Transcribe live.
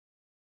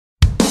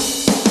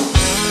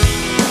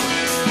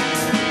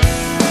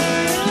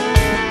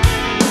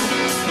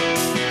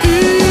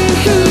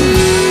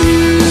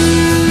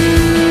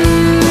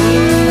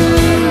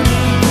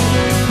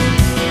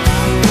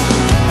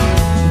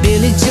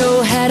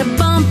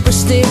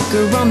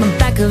sticker on the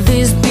back of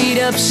his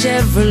beat-up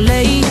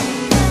Chevrolet.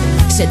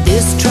 Said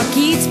this truck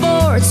eats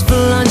boards for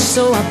lunch,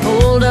 so I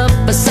pulled up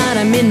beside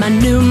him in my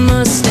new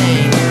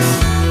Mustang.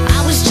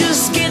 I was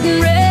just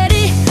getting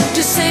ready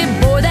to say,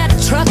 boy, that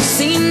truck's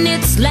seen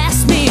its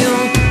last meal.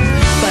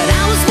 But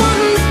I was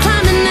wanting to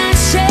climb in that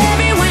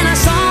Chevy when I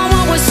saw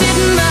what was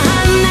sitting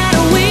behind that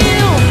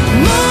wheel.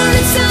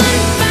 Morning sun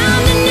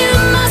found a new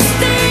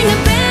Mustang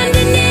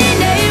abandoned in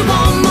a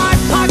Walmart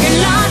parking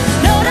lot.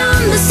 Note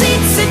on the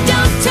seat said,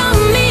 don't tell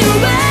me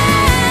away.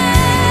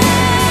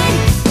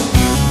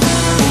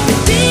 It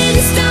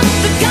didn't stop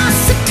the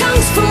gossip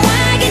tongues from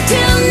wagging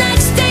till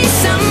next day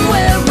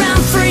somewhere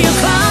around 3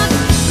 o'clock.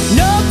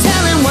 No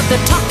telling what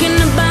they're talking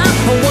about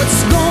or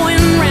what's going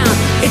round.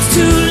 It's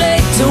too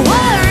late to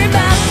worry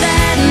about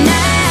that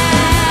now.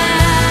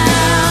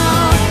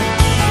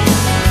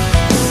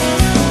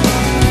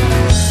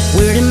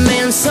 Weird a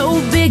man so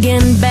big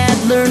and bad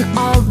learn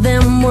all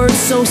them words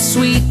so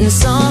sweet and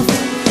soft.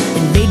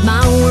 It made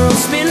my world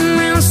spin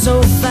round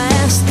so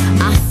fast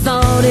I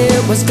thought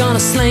it was gonna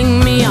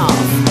sling me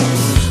off.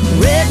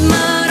 Red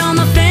mud on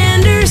the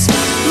fenders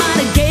might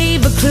have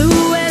gave a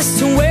clue as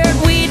to where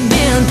we'd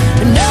been,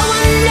 but no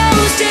one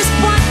knows just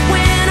what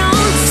went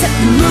on except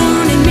the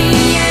moon and me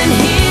and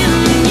him,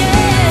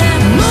 yeah.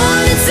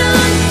 Morning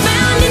sun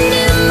found a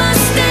new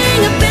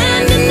Mustang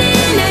abandoned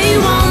in a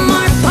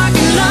Walmart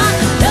parking lot.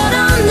 Note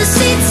on the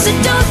seat said,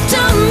 don't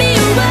tell me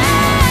away.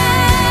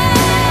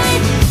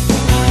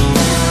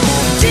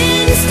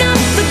 Didn't stop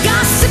the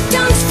gossip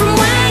tongues from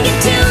wagging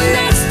till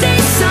next day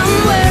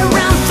somewhere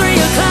around 3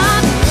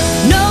 o'clock.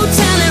 No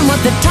telling what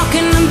they're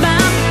talking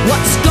about,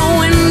 what's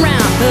going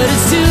round, but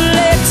it's too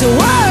late to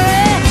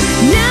worry.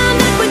 Now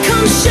that we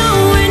come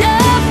showing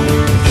up,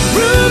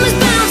 rumors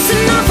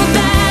bouncing off of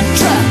that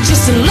truck.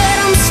 Just to let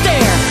them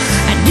stare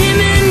at him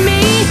and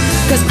me,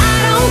 'cause I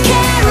don't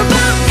care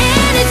about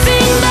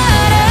anything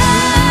but us.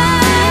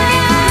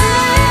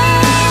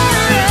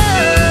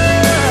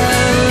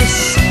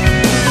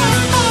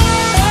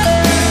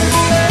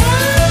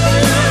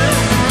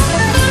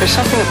 There's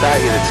something about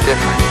you that's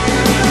different.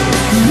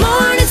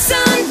 Morning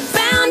sun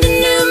found a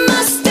new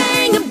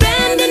Mustang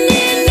abandoned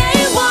in a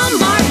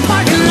Walmart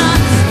parking lot.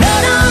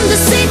 Note on the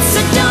seat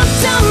said, don't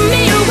tell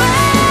me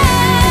away.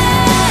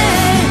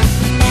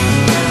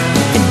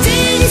 It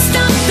didn't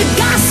stop the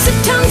gossip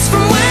tongues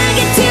from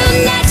wagging till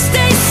next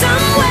day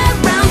somewhere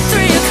around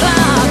 3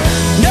 o'clock.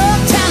 No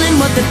telling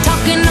what they're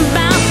talking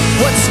about,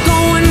 what's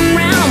going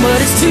round, but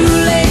it's too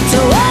late to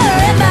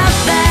worry about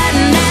that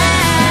now.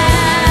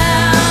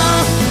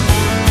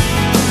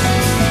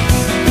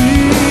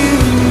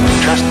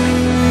 Trust me,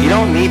 you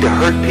don't need to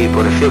hurt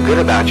people to feel good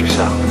about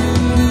yourself.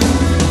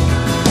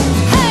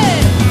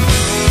 Hey!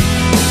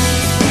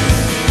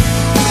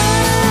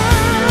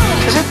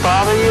 Does it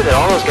bother you that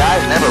all those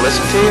guys never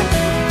listen to you?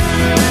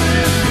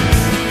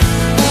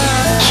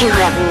 You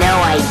have no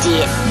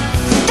idea.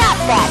 Stop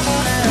that!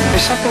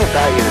 There's something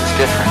about you that's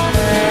different.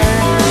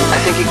 I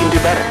think you can do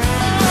better.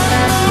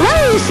 Why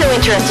are you so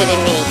interested in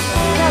me?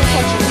 Go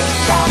ahead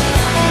yourself.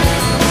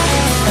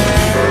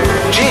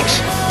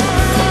 Jinx!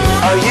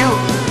 Are you?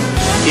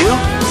 You?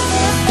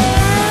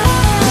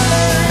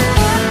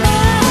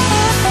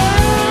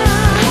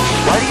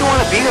 Why do you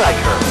want to be like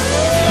her?